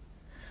God,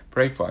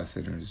 pray for us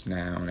sinners,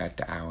 now and at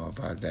the hour of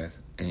our death.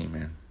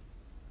 Amen.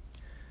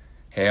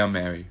 Hail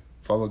Mary,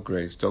 full of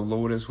grace, the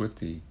Lord is with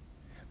thee.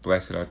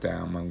 Blessed art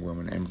thou among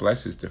women, and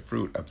blessed is the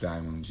fruit of thy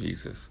womb,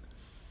 Jesus.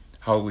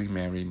 Holy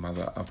Mary,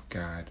 Mother of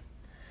God,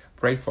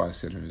 pray for us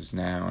sinners,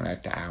 now and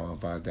at the hour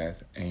of our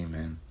death.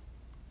 Amen.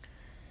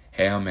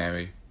 Hail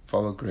Mary,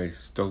 full of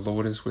grace, the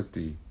Lord is with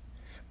thee.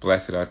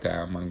 Blessed art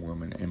thou among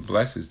women, and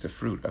blessed is the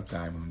fruit of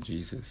thy womb,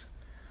 Jesus.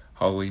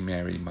 Holy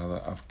Mary, Mother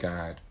of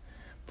God,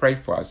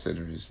 pray for us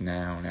sinners,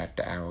 now and at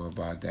the hour of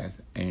our death.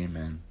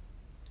 Amen.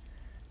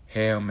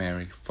 Hail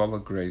Mary, full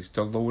of grace,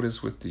 the Lord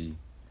is with thee.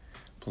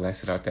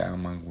 Blessed art thou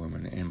among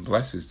women, and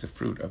blessed is the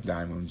fruit of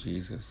thy womb,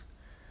 Jesus.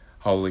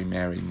 Holy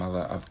Mary,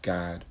 Mother of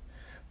God,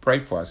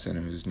 pray for us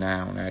sinners,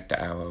 now and at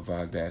the hour of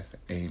our death.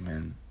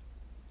 Amen.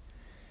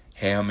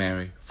 Hail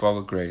Mary, full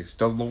of grace,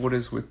 the Lord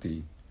is with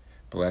thee.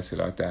 Blessed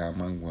art thou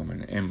among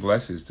women, and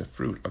blessed is the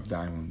fruit of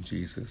thy womb,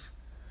 Jesus.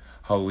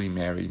 Holy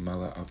Mary,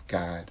 Mother of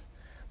God,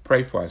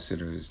 pray for us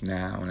sinners,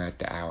 now and at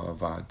the hour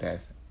of our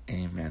death.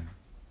 Amen.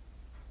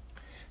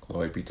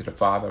 Glory be to the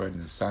Father,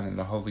 and the Son, and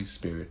the Holy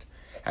Spirit,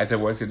 as it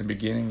was in the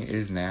beginning,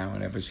 is now,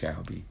 and ever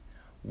shall be,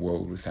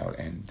 world without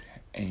end.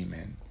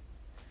 Amen.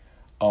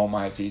 O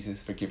my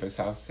Jesus, forgive us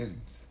our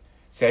sins.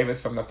 Save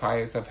us from the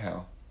fires of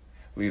hell.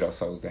 Lead our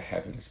souls to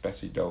heaven,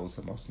 especially those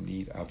in most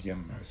need of your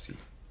mercy.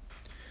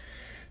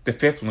 The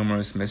fifth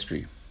luminous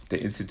mystery, the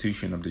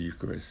institution of the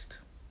Eucharist.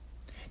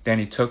 Then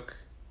he took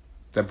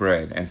the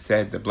bread and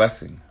said the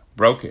blessing,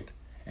 broke it,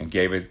 and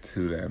gave it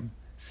to them,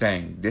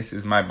 saying, "This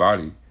is my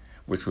body,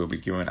 which will be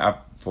given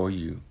up for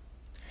you.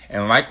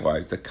 And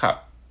likewise the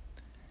cup,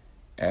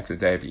 after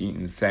they have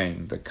eaten,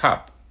 saying, the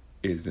cup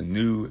is the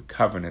new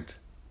covenant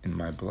in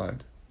my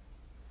blood.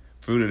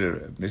 Fruit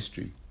of the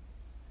mystery,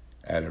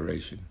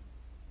 adoration.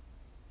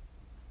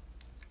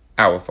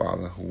 Our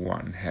Father, who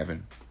art in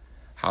heaven,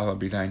 hallowed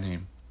be thy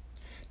name.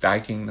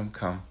 Thy kingdom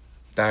come,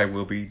 thy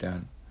will be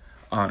done,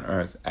 on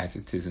earth as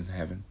it is in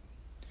heaven.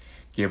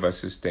 Give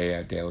us this day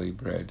our daily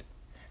bread,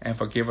 and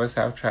forgive us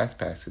our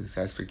trespasses,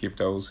 as forgive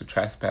those who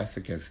trespass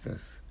against us.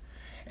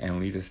 And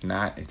lead us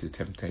not into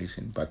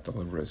temptation, but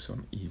deliver us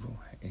from evil.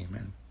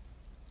 Amen.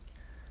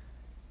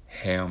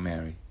 Hail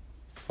Mary,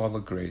 full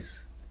of grace,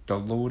 the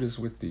Lord is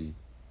with thee.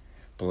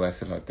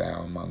 Blessed art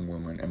thou among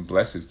women, and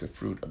blessed is the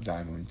fruit of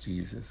thy womb,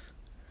 Jesus.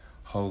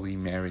 Holy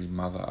Mary,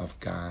 Mother of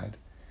God,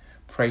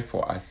 pray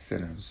for us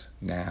sinners,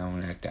 now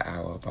and at the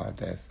hour of our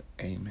death.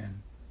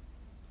 Amen.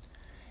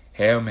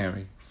 Hail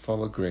Mary,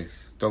 full of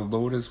grace, the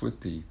Lord is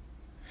with thee.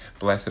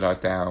 Blessed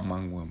art thou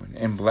among women,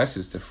 and blessed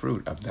is the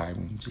fruit of thy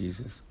womb,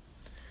 Jesus.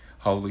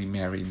 Holy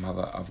Mary,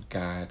 Mother of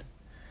God,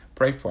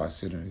 pray for us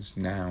sinners,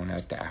 now and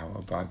at the hour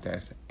of our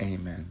death.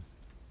 Amen.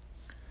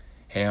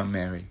 Hail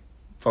Mary,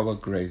 full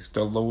of grace,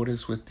 the Lord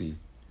is with thee.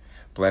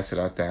 Blessed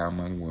art thou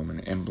among women,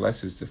 and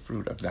blessed is the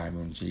fruit of thy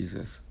womb,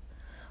 Jesus.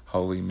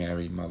 Holy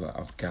Mary, Mother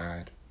of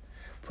God,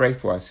 pray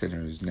for us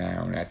sinners,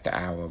 now and at the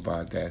hour of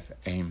our death.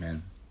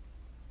 Amen.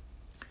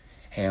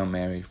 Hail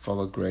Mary,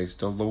 full of grace,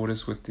 the Lord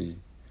is with thee.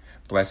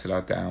 Blessed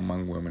art thou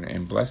among women,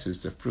 and blessed is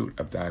the fruit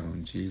of thy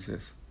womb,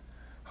 Jesus.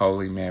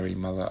 Holy Mary,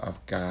 Mother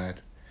of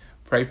God,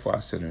 pray for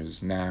us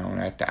sinners, now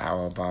and at the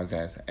hour of our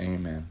death.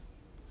 Amen.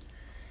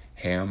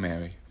 Hail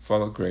Mary,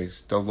 full of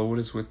grace, the Lord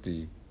is with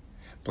thee.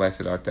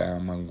 Blessed art thou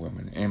among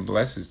women, and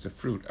blessed is the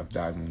fruit of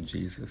thy womb,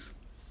 Jesus.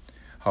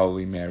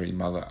 Holy Mary,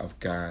 Mother of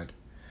God,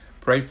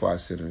 pray for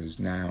us sinners,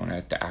 now and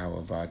at the hour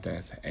of our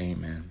death.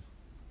 Amen.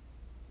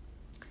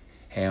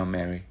 Hail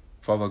Mary,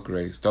 full of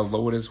grace, the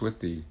Lord is with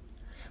thee.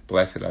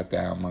 Blessed art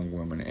thou among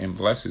women, and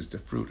blessed is the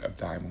fruit of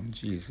thy womb,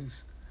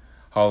 Jesus.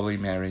 Holy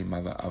Mary,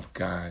 Mother of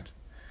God,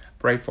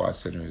 pray for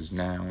us sinners,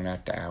 now and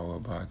at the hour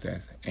of our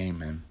death.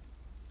 Amen.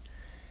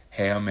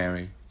 Hail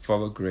Mary,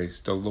 full of grace,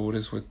 the Lord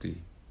is with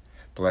thee.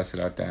 Blessed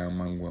art thou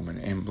among women,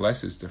 and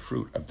blessed is the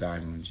fruit of thy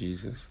womb,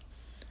 Jesus.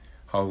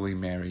 Holy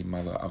Mary,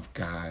 Mother of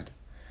God,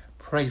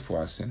 pray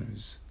for us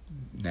sinners,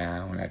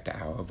 now and at the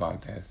hour of our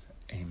death.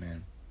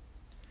 Amen.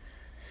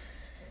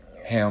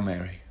 Hail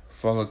Mary,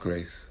 full of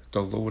grace, the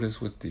Lord is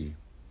with thee.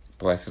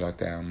 Blessed art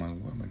thou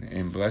among women,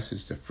 and blessed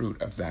is the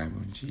fruit of thy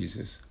womb,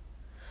 Jesus.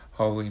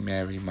 Holy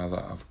Mary, Mother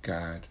of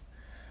God,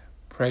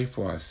 pray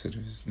for us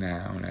sinners,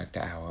 now and at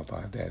the hour of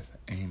our death.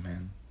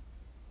 Amen.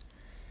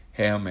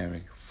 Hail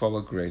Mary, full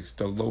of grace,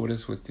 the Lord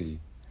is with thee.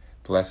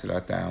 Blessed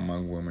art thou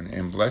among women,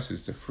 and blessed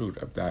is the fruit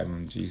of thy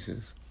womb,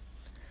 Jesus.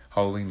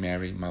 Holy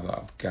Mary, Mother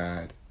of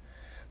God,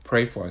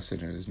 pray for us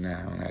sinners,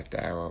 now and at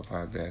the hour of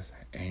our death.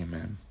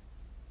 Amen.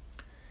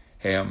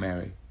 Hail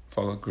Mary,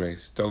 full of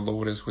grace, the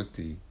Lord is with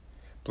thee.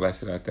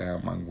 Blessed art thou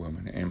among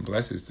women, and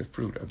blessed is the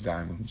fruit of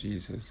thy womb,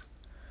 Jesus.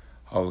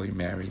 Holy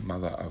Mary,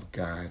 Mother of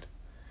God,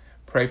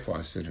 pray for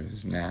us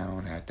sinners, now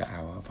and at the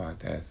hour of our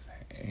death.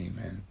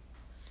 Amen.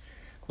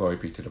 Glory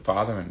be to the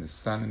Father, and the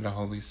Son, and the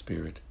Holy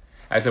Spirit,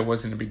 as it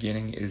was in the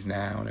beginning, is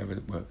now, and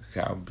ever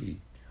shall be,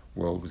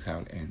 world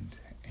without end.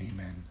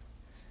 Amen.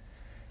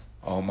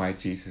 O my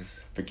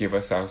Jesus, forgive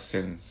us our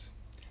sins.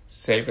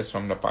 Save us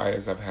from the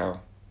fires of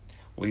hell.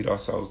 Lead our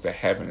souls to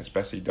heaven,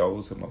 especially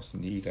those in most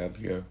need of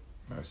your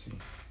mercy.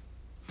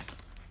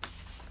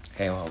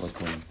 Hail, Holy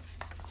Queen.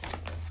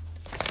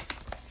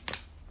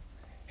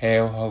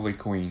 Hail, Holy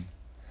Queen,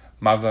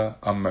 Mother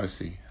of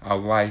mercy, our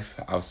life,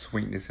 our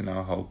sweetness, and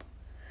our hope.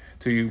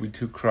 To you we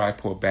too cry,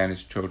 poor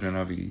banished children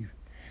of Eve.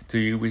 To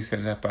you we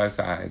send up our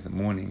eyes,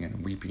 mourning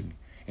and weeping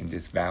in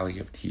this valley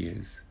of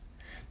tears.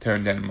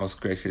 Turn then, most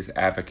gracious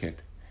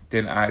Advocate,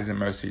 then eyes of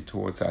mercy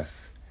towards us,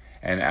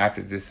 and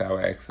after this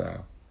our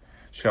exile,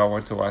 show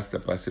unto us the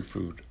blessed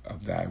fruit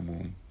of thy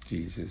womb,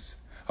 Jesus.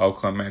 O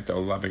clement, O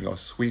loving, O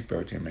sweet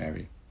Virgin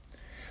Mary,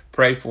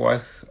 pray for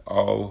us,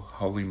 O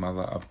Holy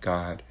Mother of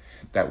God,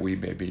 that we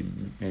may be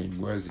made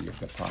worthy of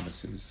the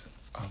promises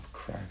of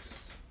Christ.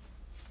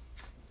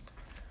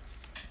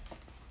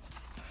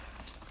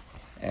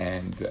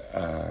 And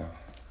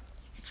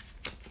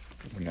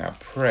we now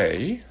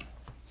pray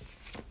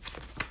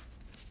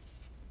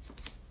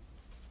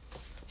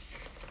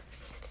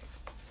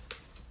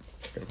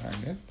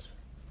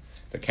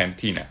the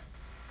Cantina.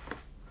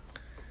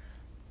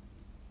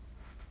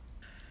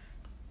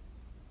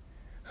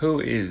 Who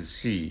is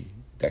she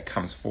that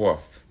comes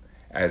forth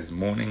as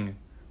morning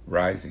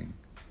rising,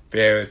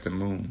 fair as the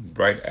moon,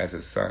 bright as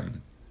the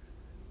sun,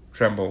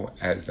 tremble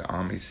as the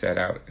army set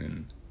out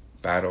in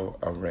battle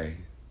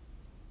array?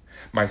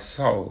 My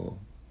soul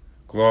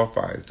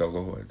glorifies the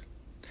Lord.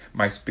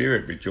 My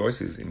spirit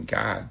rejoices in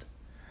God,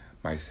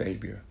 my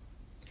Savior.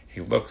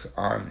 He looks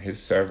on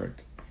his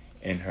servant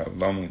in her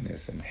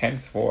loneliness, and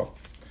henceforth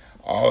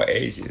all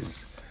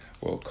ages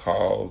will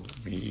call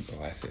me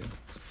blessed.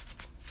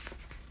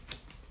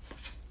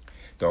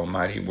 The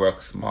Almighty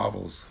works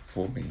marvels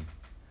for me.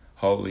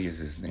 Holy is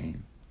his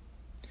name.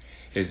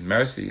 His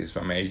mercy is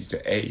from age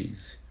to age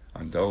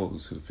on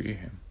those who fear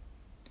him.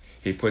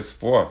 He puts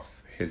forth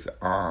his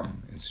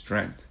arm in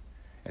strength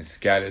and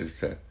scatters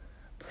the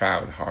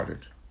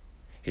proud-hearted.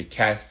 He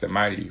casts the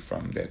mighty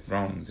from their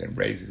thrones and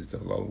raises the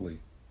lowly.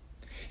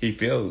 He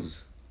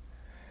fills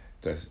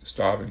the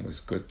starving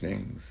with good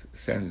things,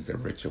 sends the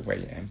rich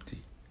away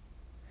empty.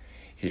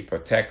 He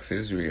protects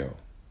Israel.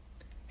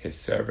 His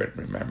servant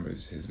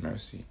remembers his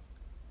mercy.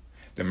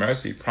 The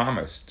mercy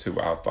promised to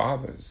our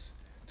fathers,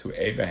 to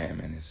Abraham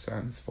and his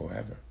sons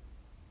forever.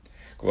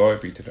 Glory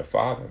be to the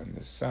Father, and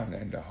the Son,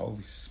 and the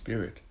Holy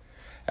Spirit,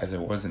 as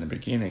it was in the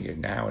beginning,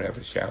 and now and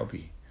ever shall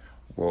be,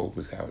 world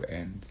without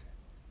end.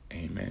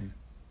 Amen.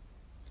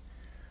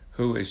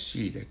 Who is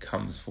she that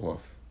comes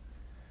forth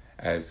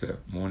as the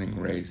morning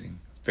rising,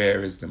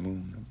 fair as the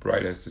moon,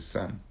 bright as the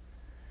sun,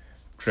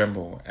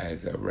 tremble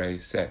as a ray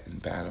set in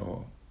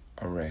battle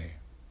array?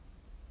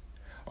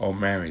 O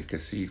Mary,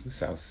 conceived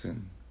without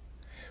sin,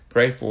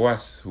 pray for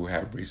us who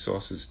have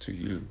resources to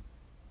you.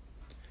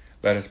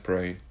 Let us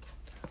pray.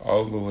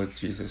 O Lord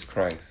Jesus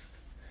Christ,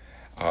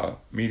 our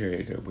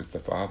mediator with the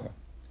Father,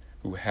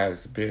 who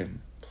has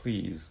been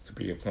pleased to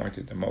be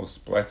appointed the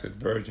most blessed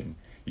Virgin,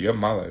 your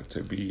mother,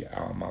 to be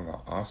our mother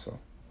also,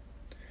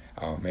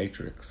 our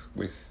matrix,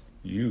 with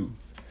you,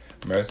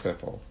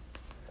 merciful,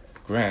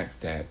 grant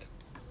that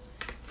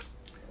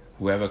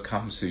whoever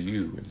comes to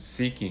you in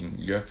seeking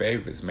your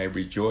favors may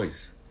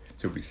rejoice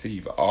to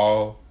receive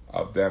all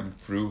of them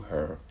through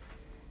her.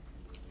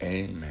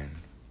 Amen.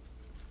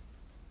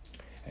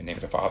 In the name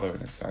of the Father,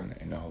 and the Son,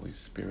 and the Holy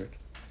Spirit.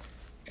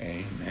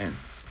 Amen.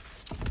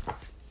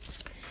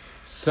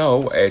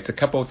 So, it's a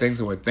couple of things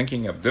that we're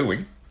thinking of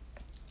doing.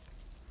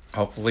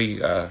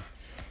 Hopefully,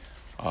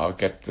 I'll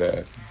get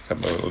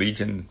some of the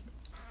Legion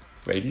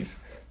ladies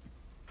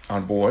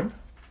on board.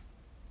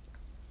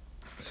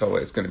 So,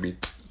 it's going to be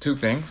two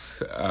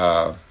things.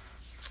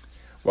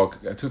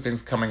 Two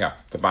things coming up.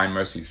 Divine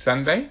Mercy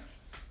Sunday.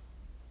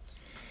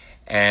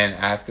 And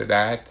after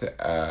that,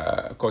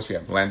 of course, we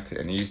have Lent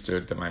and Easter,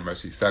 Divine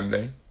Mercy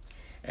Sunday.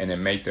 And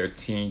then May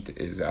 13th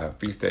is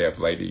Feast Day of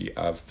Lady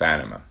of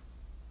Fatima.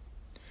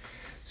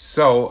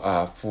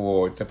 So,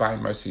 for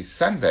Divine Mercy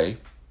Sunday,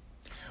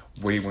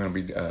 we're going to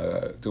be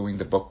doing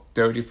the book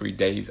 33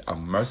 Days of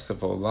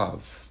Merciful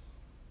Love.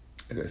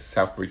 It's a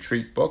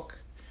self-retreat book.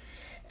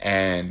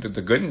 And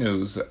the good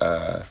news,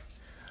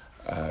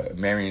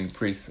 Marian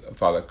priest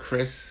Father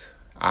Chris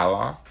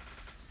Allah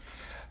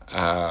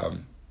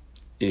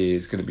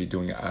is going to be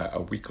doing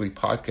a weekly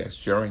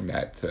podcast during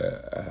that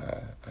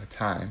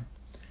time.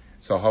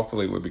 So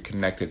hopefully we'll be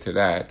connected to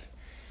that.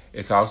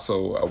 It's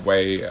also a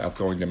way of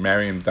going to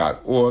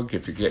Mariam.org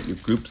if you get your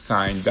group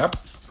signed up.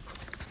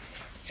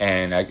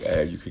 And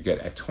you could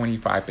get a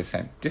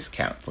 25%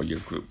 discount for your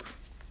group.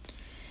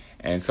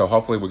 And so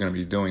hopefully we're going to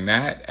be doing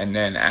that. And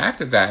then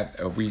after that,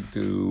 some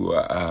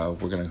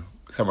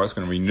of us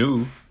going to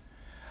renew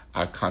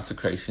our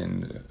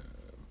consecration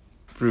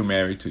through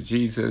Mary to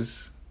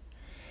Jesus.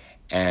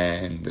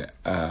 And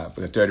for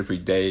the 33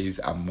 days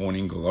of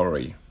morning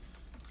glory,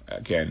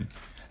 again,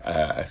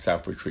 a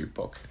self-retreat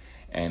book.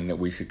 And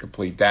we should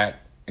complete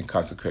that and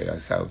consecrate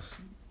ourselves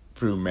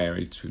through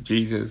Mary to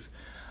Jesus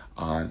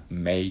on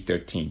May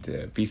 13th,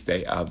 the feast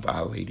day of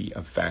Our Lady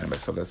of Fatima.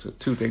 So that's the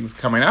two things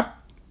coming up.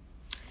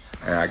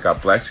 And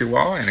God bless you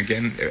all. And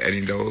again,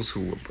 any of those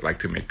who would like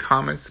to make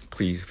comments,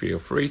 please feel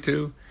free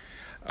to.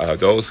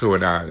 Those who are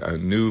in our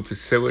new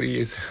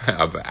facilities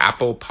of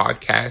Apple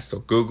Podcasts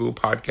or Google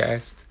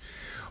Podcasts,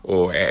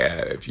 or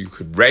if you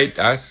could rate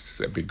us,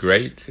 that'd be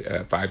great,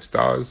 5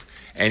 stars.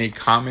 Any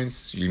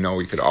comments,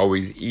 you could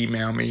always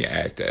email me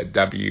at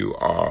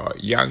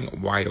WRYoung,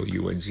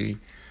 YOUNG,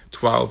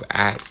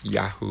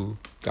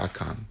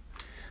 12@yahoo.com.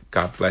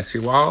 God bless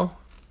you all,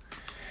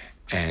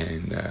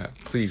 and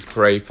please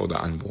pray for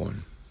the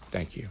unborn.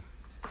 Thank you.